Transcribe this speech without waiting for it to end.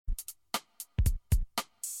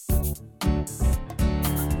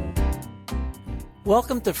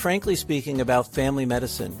Welcome to Frankly Speaking About Family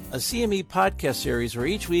Medicine, a CME podcast series where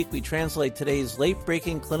each week we translate today's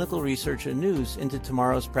late-breaking clinical research and news into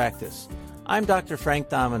tomorrow's practice. I'm Dr. Frank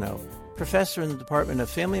Domino, professor in the Department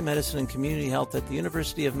of Family Medicine and Community Health at the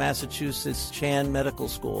University of Massachusetts Chan Medical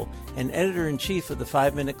School and editor-in-chief of the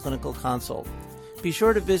 5-Minute Clinical Consult. Be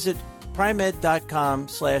sure to visit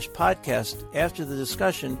primed.com/podcast after the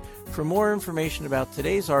discussion for more information about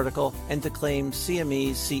today's article and to claim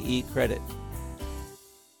CME CE credit.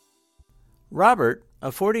 Robert, a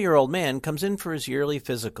 40-year-old man, comes in for his yearly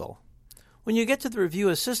physical. When you get to the review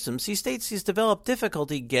of systems, he states he's developed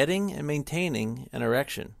difficulty getting and maintaining an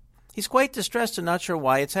erection. He's quite distressed and not sure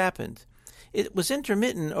why it's happened. It was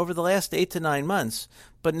intermittent over the last 8 to 9 months,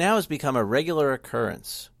 but now has become a regular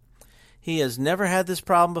occurrence. He has never had this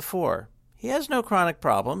problem before. He has no chronic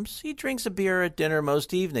problems. He drinks a beer at dinner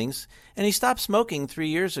most evenings, and he stopped smoking 3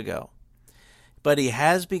 years ago. But he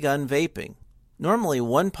has begun vaping, normally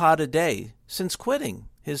 1 pod a day, since quitting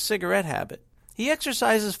his cigarette habit. He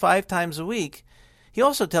exercises 5 times a week. He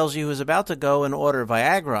also tells you he was about to go and order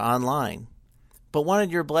Viagra online, but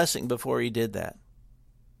wanted your blessing before he did that.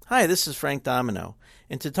 Hi, this is Frank Domino,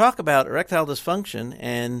 and to talk about erectile dysfunction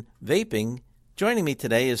and vaping, joining me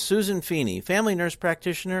today is Susan Feeney, family nurse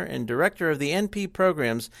practitioner and director of the NP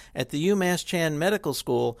programs at the UMass Chan Medical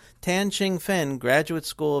School, Tan Ching Fen Graduate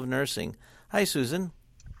School of Nursing. Hi, Susan.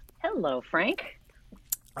 Hello, Frank.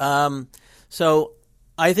 So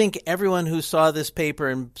I think everyone who saw this paper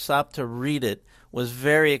and stopped to read it was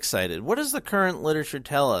very excited. What does the current literature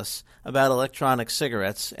tell us about electronic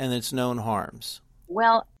cigarettes and its known harms?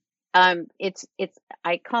 Well, it's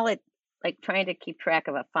I call it like trying to keep track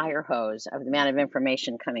of a fire hose of the amount of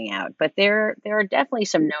information coming out. But there are definitely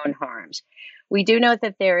some known harms. We do know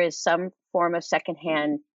that there is some form of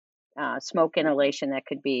secondhand smoke inhalation that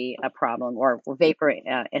could be a problem, or vapor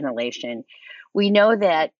inhalation. We know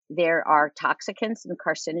that there are toxicants and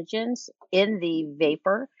carcinogens in the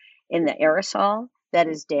vapor, in the aerosol, that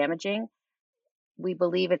is damaging. We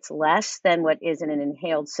believe it's less than what is in an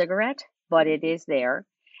inhaled cigarette, but it is there.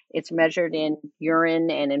 It's measured in urine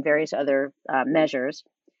and in various other measures.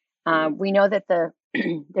 We know that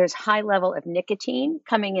there's high level of nicotine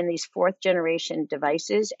coming in these 4th generation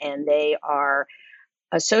devices, and they are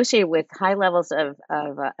associated with high levels of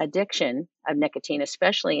addiction of nicotine,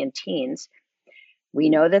 especially in teens. We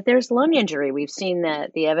know that there's lung injury. We've seen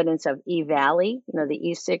the evidence of E-Valley, the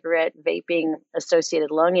e-cigarette vaping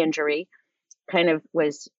associated lung injury, kind of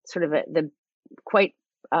was sort of the quite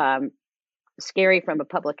scary from a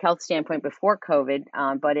public health standpoint before COVID,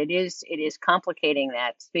 but it is complicating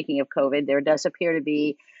that. Speaking of COVID, there does appear to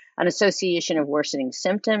be an association of worsening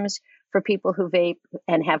symptoms for people who vape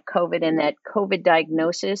and have COVID, and that COVID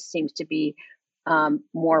diagnosis seems to be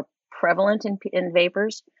more prevalent in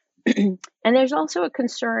vapors. And there's also a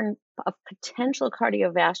concern of potential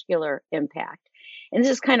cardiovascular impact. And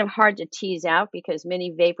this is kind of hard to tease out because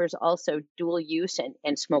many vapors also dual use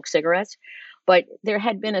and smoke cigarettes. But there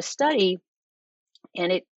had been a study,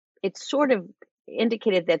 and it sort of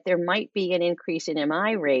indicated that there might be an increase in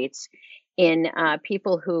MI rates in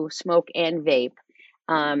people who smoke and vape.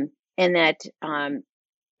 And that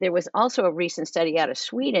there was also a recent study out of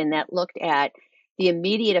Sweden that looked at the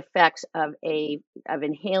immediate effects of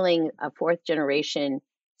inhaling a 4th generation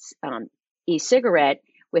e-cigarette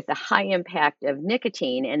with the high impact of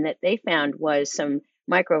nicotine, and that they found was some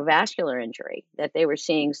microvascular injury, that they were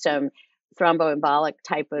seeing some thromboembolic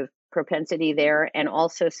type of propensity there, and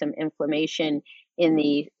also some inflammation in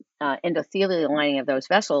the endothelial lining of those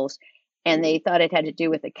vessels. And they thought it had to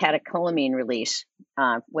do with the catecholamine release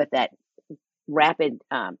with that rapid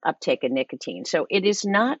uptake of nicotine. So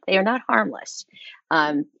they are not harmless.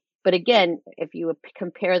 But again, if you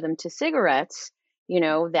compare them to cigarettes,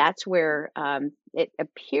 that's where it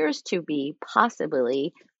appears to be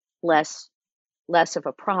possibly less of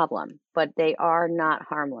a problem, but they are not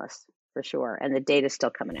harmless for sure. And the data is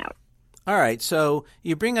still coming out. All right. So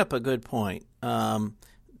you bring up a good point.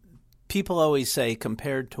 People always say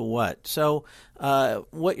compared to what? So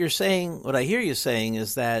what I hear you saying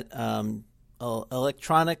is that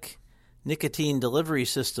electronic nicotine delivery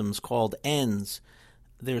systems called ENDS,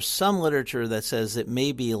 there's some literature that says it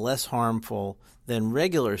may be less harmful than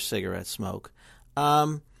regular cigarette smoke.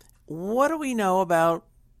 What do we know about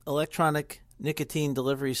electronic nicotine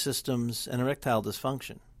delivery systems and erectile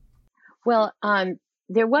dysfunction? Well,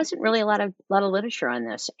 there wasn't really a lot of literature on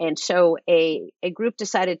this, and so a group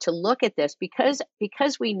decided to look at this because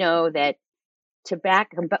we know that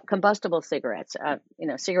combustible cigarettes,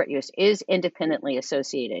 cigarette use is independently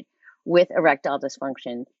associated with erectile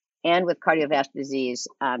dysfunction and with cardiovascular disease.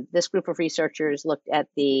 This group of researchers looked at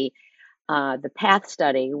the the PATH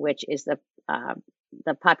study, which is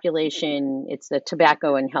the population, it's the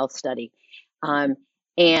tobacco and health study. Um,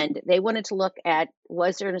 and they wanted to look at,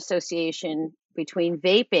 was there an association between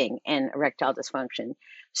vaping and erectile dysfunction?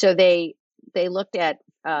 So they looked at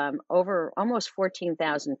over almost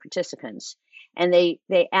 14,000 participants, and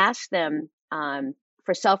they asked them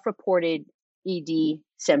for self-reported ED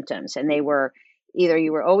symptoms, and they were either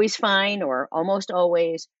you were always fine or almost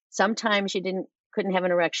always. Sometimes you couldn't have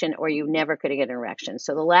an erection, or you never could get an erection.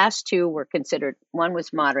 So the last two were considered, one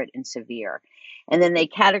was moderate and severe. And then they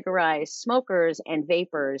categorized smokers and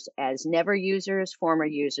vapors as never users, former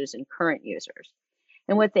users, and current users.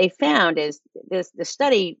 And what they found is the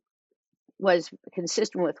study was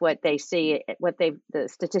consistent with what they see, the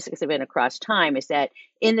statistics have been across time, is that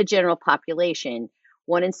in the general population,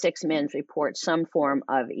 1 in 6 men report some form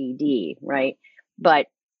of ED, right? But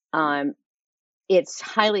it's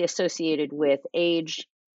highly associated with age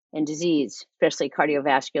and disease, especially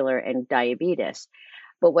cardiovascular and diabetes.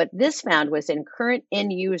 But what this found was in current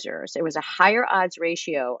end users, there was a higher odds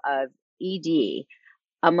ratio of ED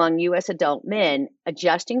among US adult men,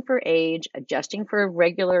 adjusting for age, adjusting for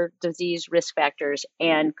regular disease risk factors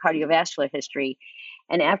and cardiovascular history.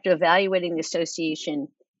 And after evaluating the association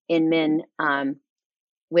in men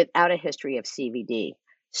without a history of CVD.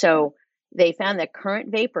 So they found that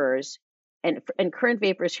current vapors and current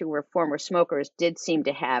vapors who were former smokers did seem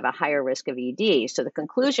to have a higher risk of ED. So the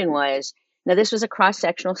conclusion was, now this was a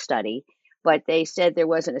cross-sectional study, but they said there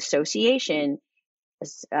was an association,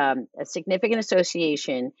 a significant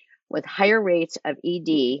association with higher rates of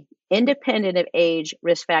ED, independent of age,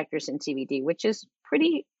 risk factors, and CVD, which is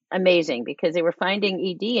pretty amazing because they were finding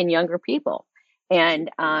ED in younger people. And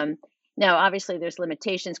now, obviously, there's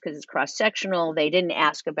limitations because it's cross-sectional. They didn't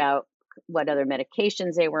ask about what other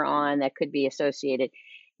medications they were on that could be associated.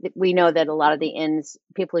 We know that a lot of the NS,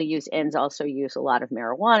 people who use NS also use a lot of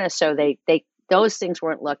marijuana, so those things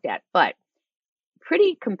weren't looked at. But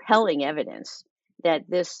pretty compelling evidence that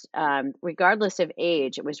this, regardless of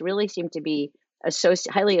age, it was really seemed to be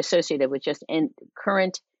highly associated with just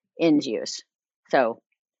current NS use. So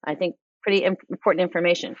I think pretty important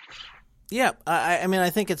information. Yeah, I mean, I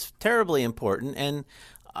think it's terribly important, and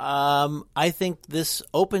I think this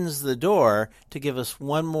opens the door to give us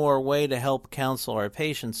one more way to help counsel our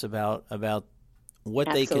patients about what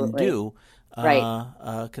Absolutely. they can do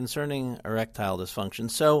concerning erectile dysfunction.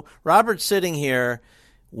 So Robert's sitting here.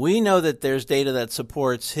 We know that there's data that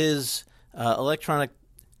supports his electronic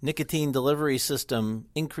nicotine delivery system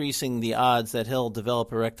increasing the odds that he'll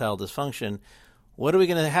develop erectile dysfunction. What are we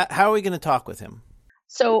going to? How are we going to talk with him?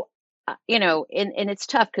 So, and it's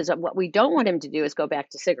tough because what we don't want him to do is go back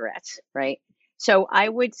to cigarettes, right? So I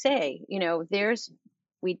would say, there's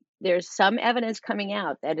some evidence coming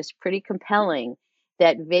out that is pretty compelling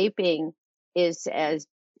that vaping is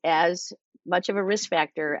as much of a risk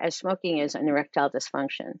factor as smoking is in erectile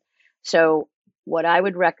dysfunction. So what I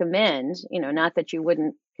would recommend, not that you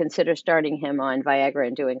wouldn't consider starting him on Viagra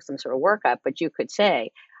and doing some sort of workup, but you could say,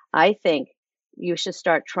 I think you should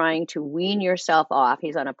start trying to wean yourself off.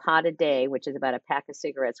 He's on a pod a day, which is about a pack of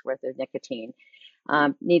cigarettes worth of nicotine.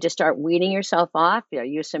 Need to start weaning yourself off.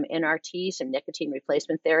 Use some NRT, some nicotine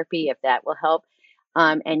replacement therapy, if that will help.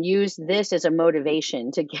 And use this as a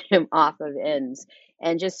motivation to get him off of ends.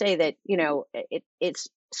 And just say that, it's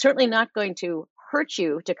certainly not going to hurt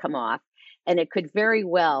you to come off. And it could very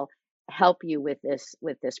well help you with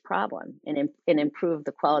this problem and improve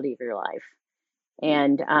the quality of your life.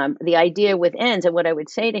 And the idea with ends, and what I would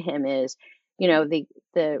say to him is,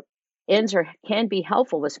 the ends can be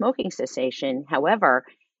helpful with smoking cessation. However,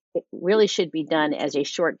 it really should be done as a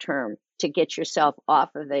short term to get yourself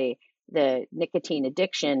off of the nicotine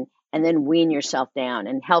addiction, and then wean yourself down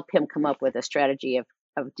and help him come up with a strategy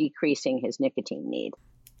of decreasing his nicotine need.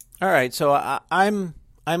 All right, so I'm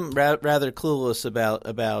rather clueless about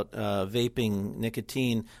vaping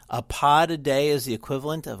nicotine. A pod a day is the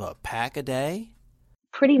equivalent of a pack a day?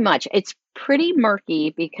 Pretty much. It's pretty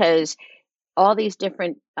murky because all these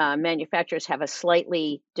different manufacturers have a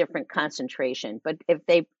slightly different concentration. But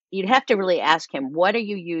you'd have to really ask him, what are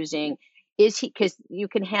you using? Because you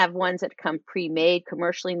can have ones that come pre-made,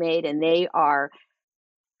 commercially made, and they are,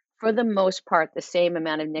 for the most part, the same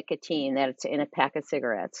amount of nicotine that it's in a pack of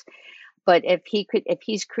cigarettes. But if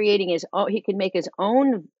he's creating his own, he can make his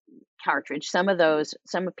own cartridge. Some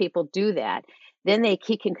people do that. Then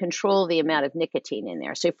he can control the amount of nicotine in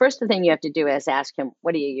there. So first, the thing you have to do is ask him,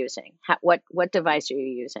 what are you using? What device are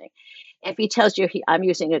you using? If he tells you I'm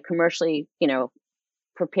using a commercially,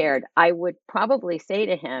 prepared, I would probably say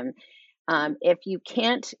to him, if you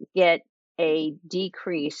can't get a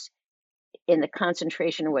decrease in the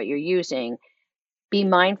concentration of what you're using, be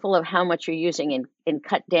mindful of how much you're using and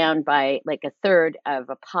cut down by like a third of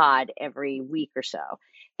a pod every week or so.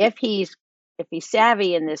 If he's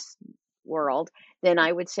savvy in this world, then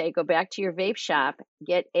I would say go back to your vape shop,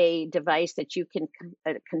 get a device that you can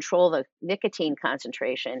control the nicotine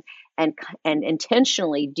concentration and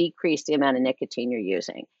intentionally decrease the amount of nicotine you're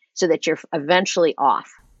using so that you're eventually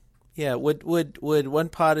off. Yeah, would 1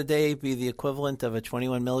 pod a day be the equivalent of a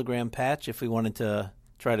 21 milligram patch if we wanted to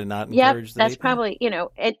try to not encourage the that's vaping? probably,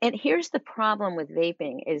 and here's the problem with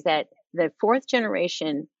vaping is that the 4th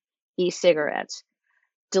generation e-cigarettes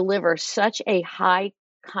deliver such a high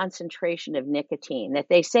concentration of nicotine that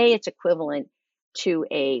they say it's equivalent to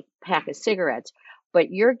a pack of cigarettes,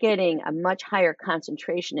 but you're getting a much higher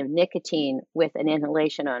concentration of nicotine with an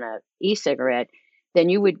inhalation on a e-cigarette than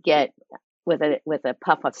you would get with a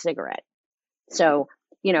puff of cigarette. So,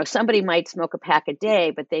 somebody might smoke a pack a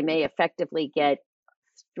day, but they may effectively get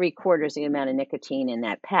 3/4 the amount of nicotine in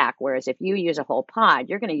that pack. Whereas if you use a whole pod,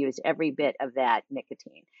 you're going to use every bit of that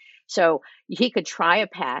nicotine. So he could try a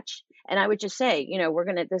patch. And I would just say,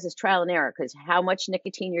 this is trial and error because how much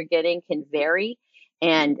nicotine you're getting can vary.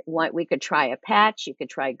 And we could try a patch, you could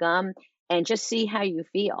try gum and just see how you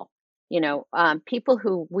feel. People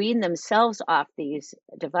who wean themselves off these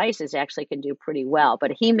devices actually can do pretty well,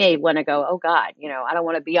 but he may want to go, oh God, I don't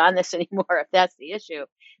want to be on this anymore if that's the issue.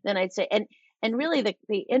 Then I'd say, and really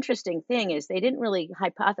the interesting thing is they didn't really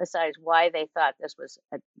hypothesize why they thought this was,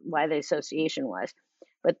 why the association was,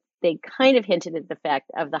 but they kind of hinted at the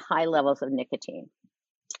fact of the high levels of nicotine.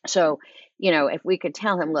 So, if we could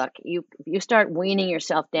tell him, look, if you start weaning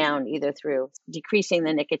yourself down either through decreasing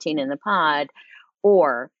the nicotine in the pod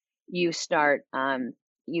or you start,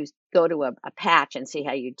 you go to a patch and see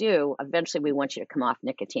how you do, eventually we want you to come off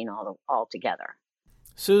nicotine altogether.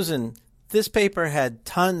 Susan, this paper had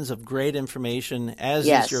tons of great information, as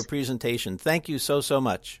is your presentation. Thank you so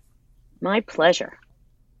much. My pleasure.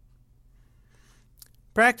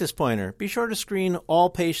 Practice pointer. Be sure to screen all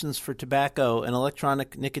patients for tobacco and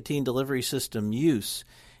electronic nicotine delivery system use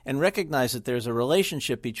and recognize that there's a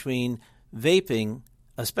relationship between vaping,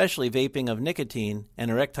 especially vaping of nicotine,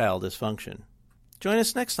 and erectile dysfunction. Join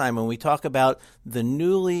us next time when we talk about the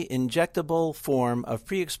newly injectable form of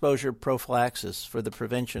pre-exposure prophylaxis for the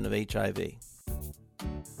prevention of HIV.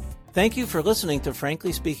 Thank you for listening to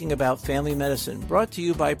Frankly Speaking About Family Medicine, brought to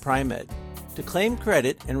you by Pri-Med. To claim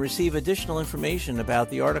credit and receive additional information about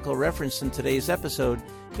the article referenced in today's episode,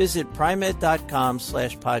 visit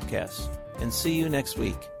primed.com/podcasts. And see you next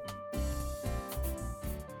week.